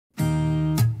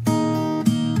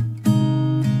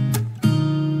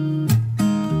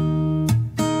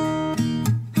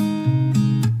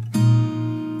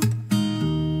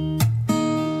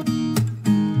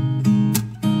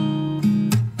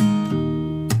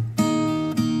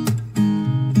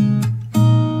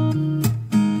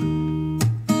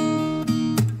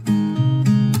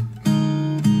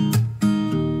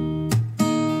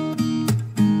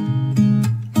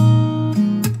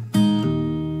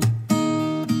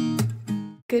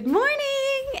Good morning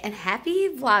and happy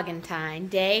Vlogentine,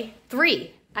 day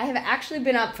 3. I have actually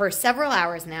been up for several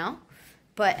hours now,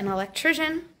 but an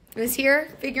electrician was here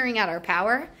figuring out our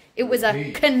power. It was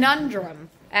a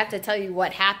conundrum. I have to tell you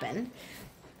what happened.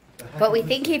 But we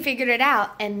think he figured it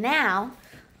out, and now,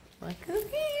 look here.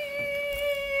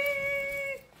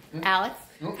 Alex,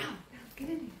 Nope. get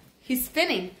in here. He's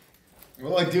spinning.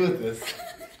 What do I do with this?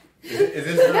 Is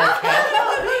this for my cat?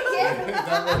 Is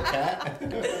that my cat?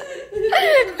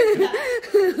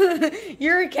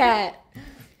 You're a cat.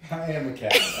 I am a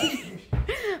cat.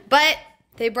 But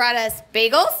they brought us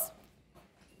bagels.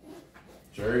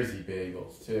 Jersey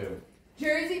bagels, too.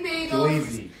 Jersey bagels.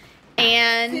 Glazy.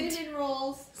 And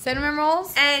Cinnamon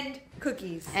rolls. and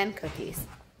cookies. cookies.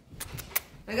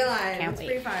 I'm gonna lie, Can't it's wait.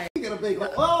 pretty fire. You got a bagel.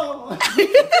 Oh!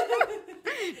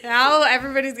 Now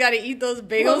everybody's got to eat those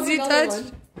bagels you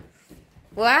touched.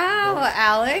 Wow,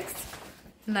 Alex.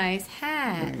 Nice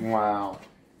hat. Wow.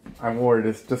 I wore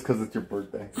this just because it's your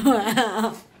birthday.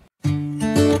 Wow.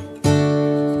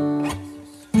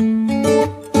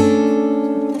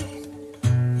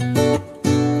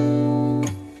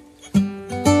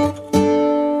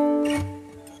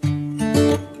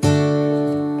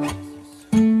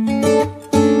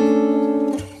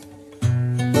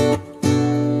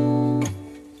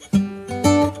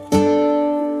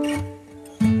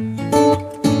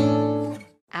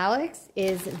 Alex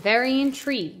is very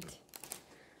intrigued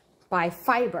by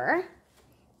fiber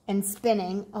and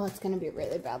spinning. Oh, it's going to be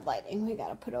really bad lighting. We got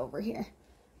to put over here.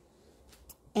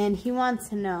 And he wants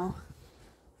to know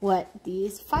what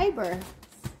these fibers,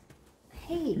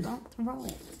 hey, don't throw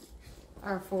it,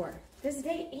 are for. This is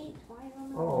day 8. Why don't I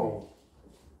know? Oh.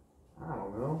 I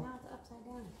don't know. Now it's upside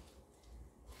down.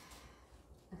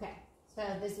 Okay, so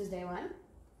this is day 1.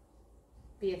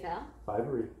 BFL.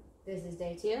 Fibery. This is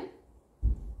day 2.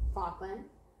 Falkland.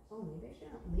 Oh, maybe I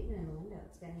shouldn't leave it in the window.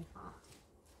 It's getting hot.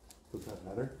 Does that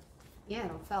matter? Yeah,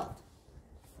 it'll felt.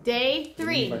 Day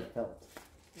 3. By felt.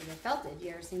 Is it felted?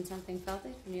 You ever seen something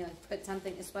felted? When you like put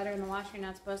something, a sweater in the washer you're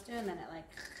not supposed to, and then it like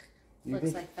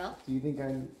looks like felt? Do you think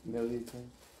I know these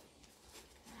things?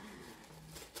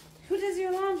 Who does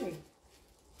your laundry?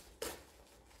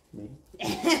 Me?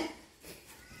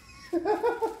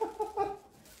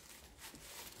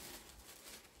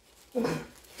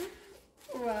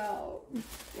 Wow.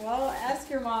 Well, ask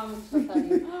your mom if she'll tell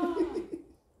you.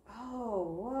 Oh,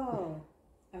 whoa.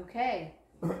 Okay.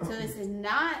 So this is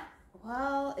not,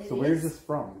 well, it So where's is this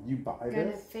from? You buy gonna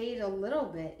this? fade a little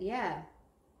bit, yeah.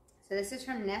 So this is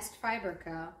from Nest Fiber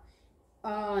Co.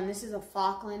 Oh, and this is a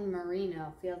Falkland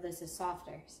Merino. Feel this is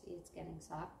softer. See, it's getting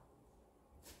soft.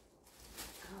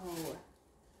 Oh.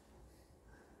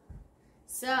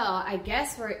 So I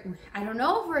guess I don't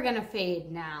know if we're gonna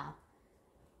fade now.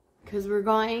 Because we're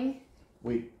going.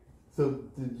 Wait, so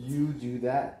did you do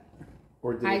that?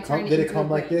 Or did I it come, turned did it it come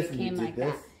into like a this braid. and It you came did like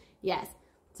this? that. Yes.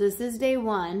 So this is day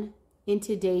 1.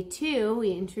 Into day 2,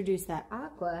 we introduced that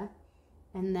aqua.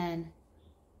 And then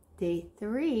day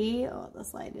 3, oh,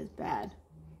 this light is bad.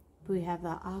 We have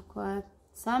the aqua,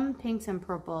 some pinks and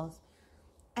purples.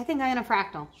 I think I'm going to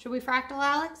fractal. Should we fractal,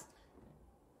 Alex?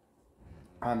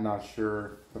 I'm not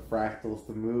sure. The fractal's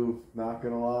the move, not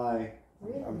gonna lie.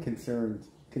 Really? I'm concerned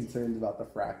about the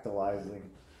fractalizing.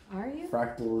 Are you?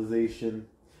 Fractalization.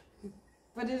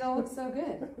 But it all looks so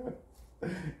good.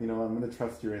 You know, I'm gonna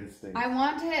trust your instinct.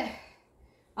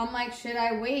 I'm like, should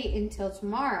I wait until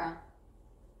tomorrow?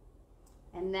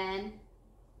 And then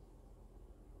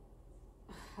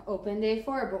open day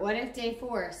 4. But what if day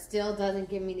 4 still doesn't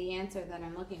give me the answer that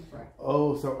I'm looking for?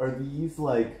 Oh, so are these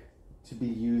like to be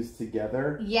used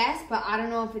together? Yes, but I don't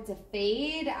know if it's a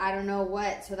fade. I don't know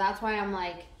what. So that's why I'm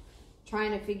like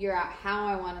trying to figure out how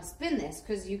I want to spin this.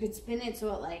 Because you could spin it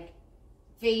so it like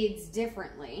fades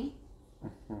differently.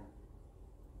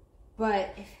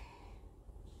 But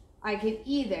I could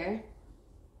either.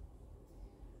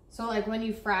 So like when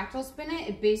you fractal spin it,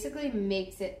 it basically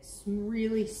makes it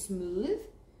really smooth.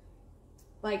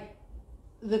 Like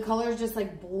the colors just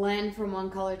like blend from one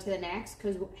color to the next.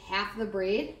 Because half the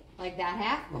braid, like that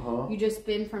half, you just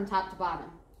spin from top to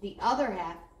bottom. The other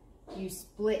half, you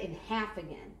split in half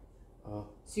again.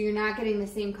 So you're not getting the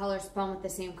same color spun with the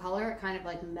same color. It kind of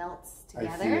like melts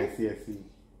together. I see.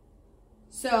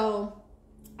 So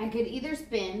I could either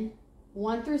spin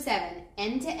 1 through 7,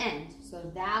 end to end.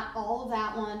 So that, all of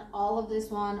that one, all of this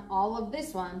one, all of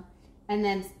this one, and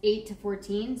then 8 to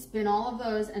 14, spin all of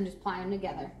those and just ply them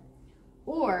together.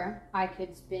 Or I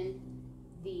could spin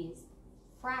these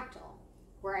fractal,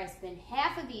 where I spin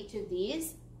half of each of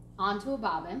these onto a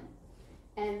bobbin,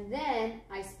 And then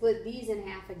I split these in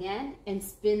half again and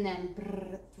spin them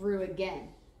through again.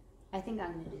 I think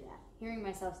I'm gonna do that. Hearing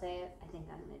myself say it, I think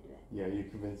I'm gonna do it. Yeah, you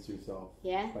convinced yourself.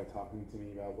 Yeah? By talking to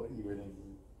me about what you were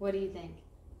thinking. What do you think?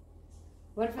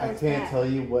 What if I was can't bad? tell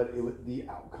you what the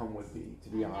outcome would be, to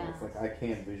be I honest. know. Like, I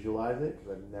can't visualize it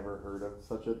because I've never heard of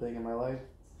such a thing in my life.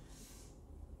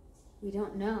 We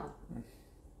don't know.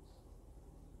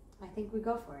 I think we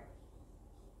go for it.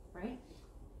 Right?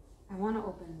 I want to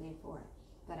open day 4,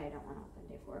 but I don't want to open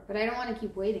day 4. But I don't want to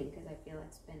keep waiting because I feel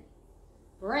like spinning.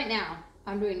 But right now,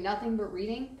 I'm doing nothing but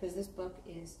reading because this book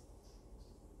is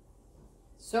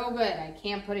so good. I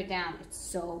can't put it down. It's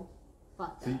so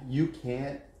fucked So up. you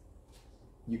can't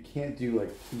do like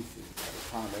pieces at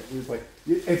a time. It's like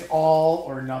it's all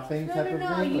or nothing type of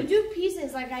No. thing. You Like, do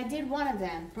pieces like I did one of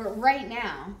them, but right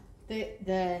now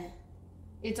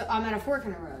I'm at a fork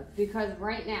in the road because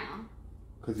right now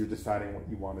because you're deciding what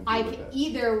you want to do I with can it.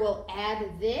 either will add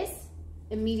this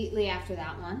immediately after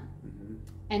that one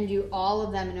and do all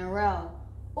of them in a row,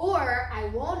 or I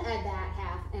won't add that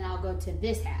half and I'll go to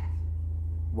this half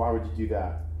Why would you do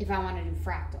that? if I want to do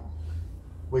fractal.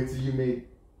 Wait, so you made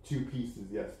 2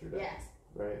 pieces yesterday? Yes.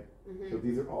 Right? So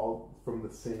these are all from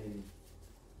the same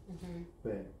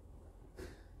thing?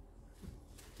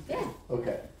 Yeah.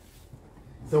 Okay.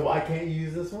 So why can't you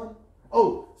use this one?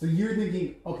 Oh, so you're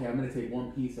thinking, okay, I'm going to take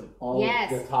one piece of all of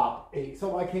the top 8. So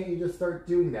why can't you just start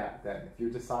doing that then? If you're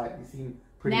deciding, you seem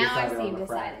pretty Now I decided on seem the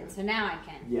decided, fractal. so now I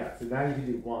can. Yeah, so now you can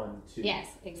do 1, 2. Yes,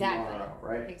 exactly. Tomorrow,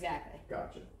 right? Exactly.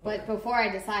 Gotcha. But before I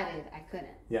decided, I couldn't.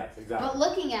 Yes, exactly. But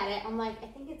looking at it, I'm like, I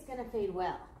think it's going to fade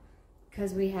well.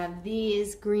 Because we have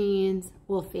these greens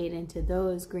will fade into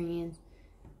those greens,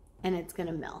 and it's going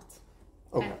to melt.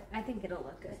 Okay. I think it'll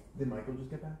look good. Did Michael just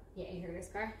get back? Yeah, you heard his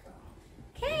car?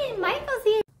 Okay, Michael's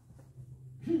here.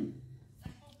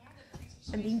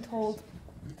 I'm being told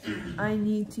I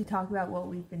need to talk about what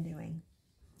we've been doing.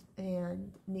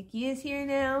 And Nikki is here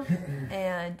now,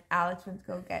 and Alex went to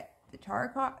go get the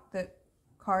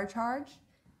car charged,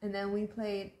 and then we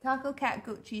played Taco Cat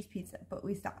Goat Cheese Pizza, but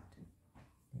we stopped.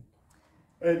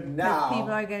 And Because people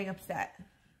are getting upset.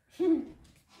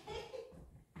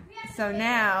 So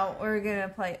now we're gonna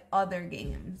play other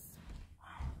games.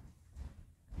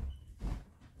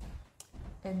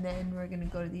 And then we're gonna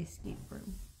go to the escape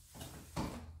room.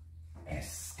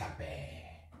 Escape.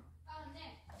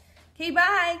 Okay,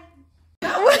 bye.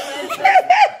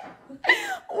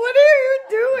 What are you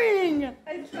doing?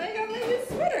 I tried on my new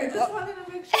sweater. Just wanted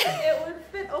to make sure it would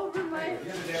fit over my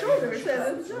shoulders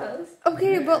as it does.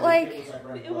 Okay, but like,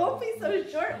 It won't be so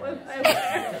short when I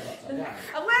wear it.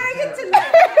 I'm wearing it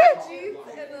tonight. Jeans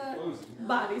and a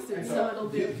bodysuit, so it'll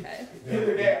be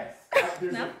okay.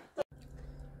 No?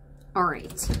 All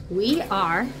right, we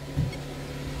are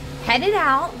headed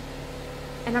out,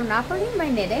 and I'm not bringing my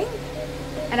knitting.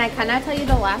 And I cannot tell you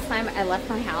the last time I left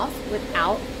my house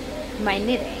without my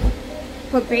knitting.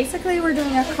 But basically, we're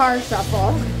doing a car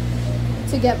shuffle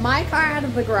to get my car out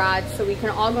of the garage so we can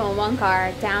all go in one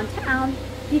car downtown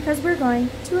because we're going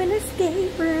to an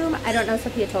escape room. I don't know if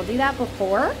Sophia told you that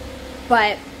before,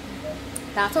 but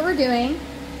that's what we're doing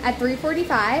at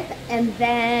 3:45, and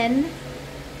then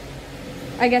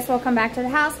I guess we'll come back to the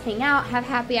house, hang out, have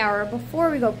happy hour before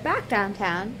we go back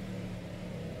downtown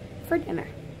for dinner.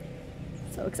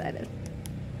 So excited.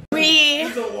 We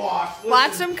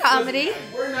watched some comedy.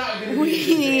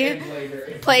 We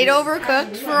played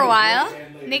Overcooked for a while.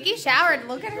 Nikki showered.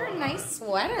 Look at her nice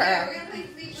sweater.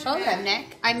 Show them,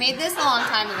 Nick. I made this a long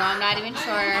time ago. I'm not even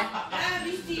sure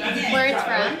where it's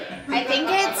from. I think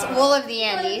it's wool of the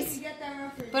Andes.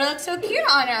 But it looks so cute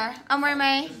on her. I'm wearing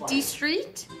my D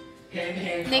Street.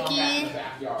 Nikki.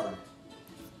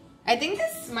 I think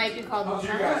this might be called,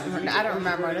 I don't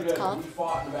remember what it's called.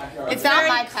 It's not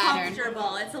my pattern.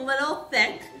 Comfortable. It's a little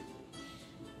thick.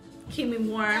 Keep me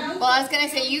warm. Well, I was going to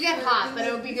say, you get hot, but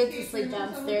it would be good to sleep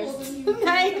downstairs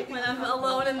tonight. When I'm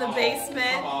alone in the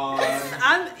basement,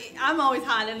 I'm always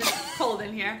hot and it's cold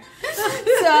in here.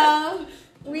 So,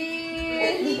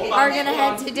 we are going to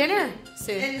head to dinner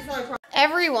soon.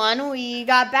 Everyone, we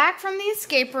got back from the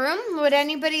escape room. Would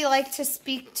anybody like to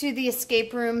speak to the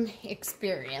escape room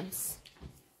experience?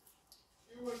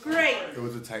 Great. It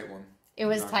was a tight one. It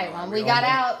was a Not tight gonna lie. one. We We got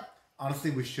almost- out.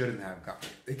 Honestly, we shouldn't have gotten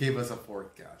it. It gave us a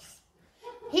 4th guess.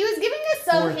 He was giving us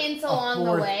some Fourth- hints a along the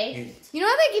fourth way. hint. You know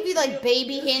how they give you like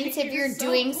baby hints if you're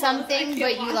doing something,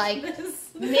 but you like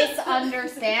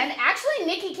misunderstand? Actually,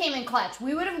 Nikki came in clutch.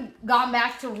 We would have gone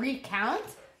back to recount,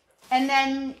 and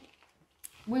then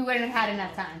we wouldn't have had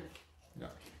enough time. No.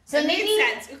 So It Nikki,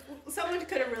 made sense. Someone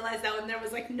could have realized that when there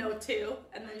was like no 2,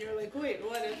 and then you're like, wait,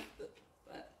 what if?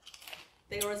 But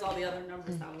there was all the other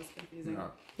numbers that was confusing.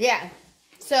 No. yeah.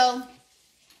 So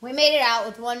we made it out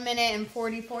with 1 minute and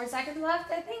 44 seconds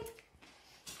left, I think.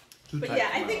 But yeah,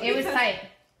 I think it was tight.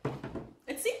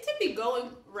 It seemed to be going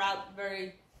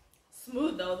very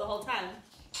smooth though the whole time.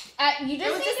 You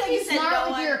just need to be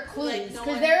smart with your clues,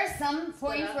 because there are some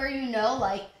points where you know,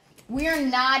 like, we are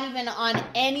not even on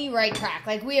any right track.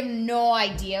 Like, we have no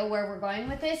idea where we're going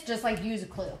with this. Just, like, use a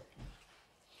clue.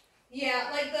 Yeah,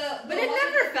 like but it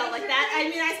never felt like that. I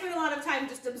mean, I spent a lot of time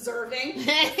just observing the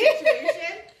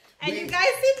situation. And you guys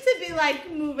seem to be,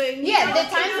 like, moving. Yeah, the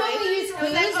times when we used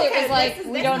clues, it was like,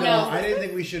 we don't know. I didn't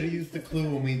think we should have used the clue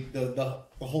when we, the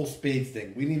whole spades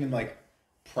thing. We didn't even, like,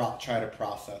 try to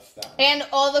process that. And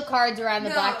all the cards around the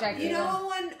blackjack table. You know what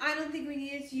one I don't think we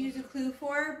needed to use a clue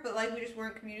for, but, like, we just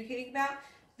weren't communicating about?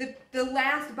 The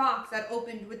last box that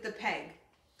opened with the peg.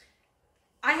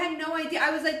 I had no idea. I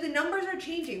was like, the numbers are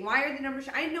changing. Why are the numbers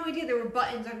I had no idea there were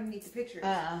buttons underneath the pictures.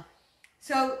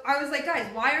 So I was like, guys,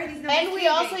 why are these numbers changing? And we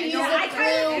also used a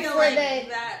clue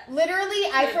for literally,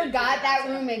 I forgot that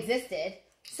room existed.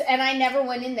 So, and I never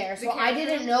went in there. So I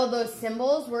didn't know those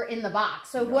symbols were in the box.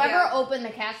 So whoever opened the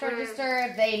cash register,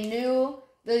 if they knew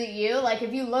like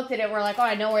if you looked at it, we're like, oh,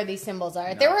 I know where these symbols are.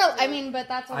 No. There were, I mean, but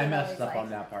that's what I messed up on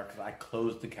that part because I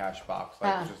closed the cash box.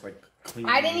 Like, just like clean.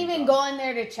 I didn't even go in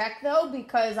there to check though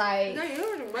because I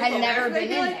had never been in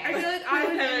there. I feel like I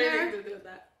was in there.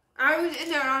 I was in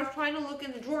there and I was trying to look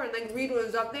in the drawer and like Reed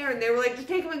was up there and they were like, just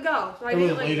take them and go. So I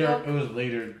didn't like go. It was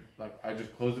later. Like I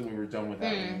just closed it when we were done with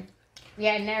that.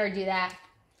 Yeah, I'd never do that.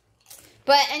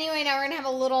 But anyway, now we're gonna have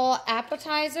a little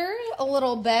appetizer, a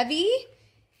little bevy.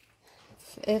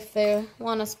 If they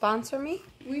want to sponsor me,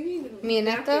 me and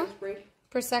Neto,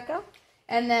 Prosecco,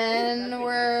 and then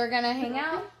we're gonna hang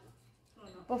out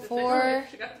before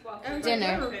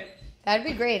dinner. That'd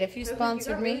be great if you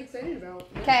sponsored me.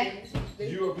 Okay.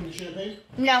 Did you open the champagne?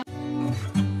 No.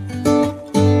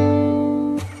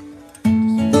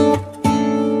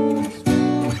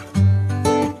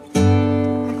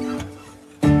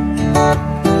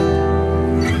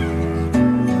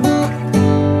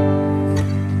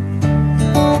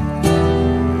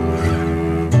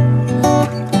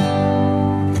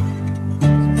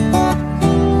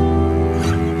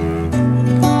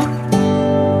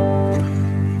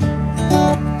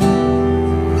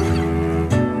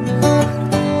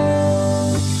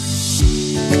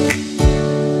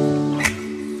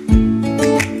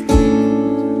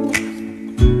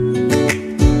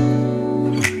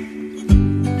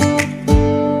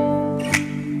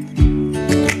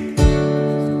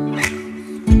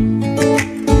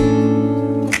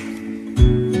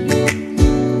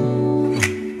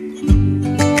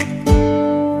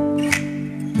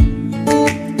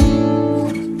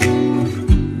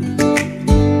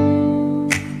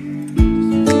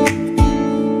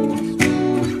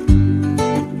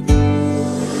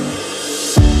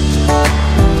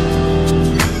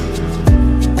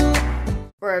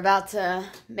 We're about to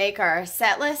make our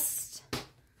set list.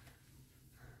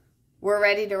 We're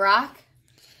ready to rock.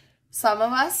 Some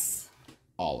of us.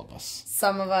 All of us.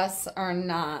 Some of us are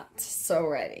not so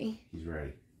ready. He's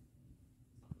ready.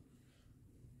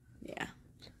 Yeah.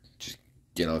 Just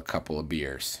get a couple of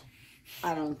beers.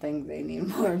 I don't think they need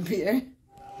more beer.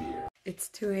 It's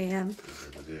 2 a.m.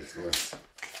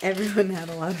 Everyone had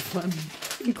a lot of fun,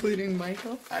 including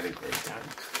Michael. I had a great time.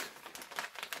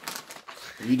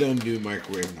 We don't do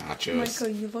microwave nachos. Michael,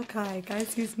 you look high.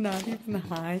 Guys, he's not even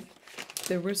high.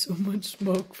 There was so much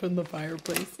smoke from the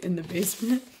fireplace in the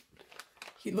basement.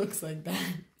 He looks like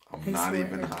that. I'm not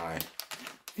even high.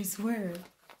 I swear.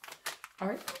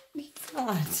 He's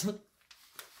not.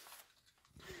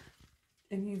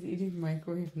 And he's eating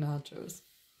microwave nachos.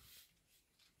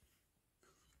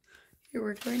 Here,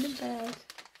 we're going to bed.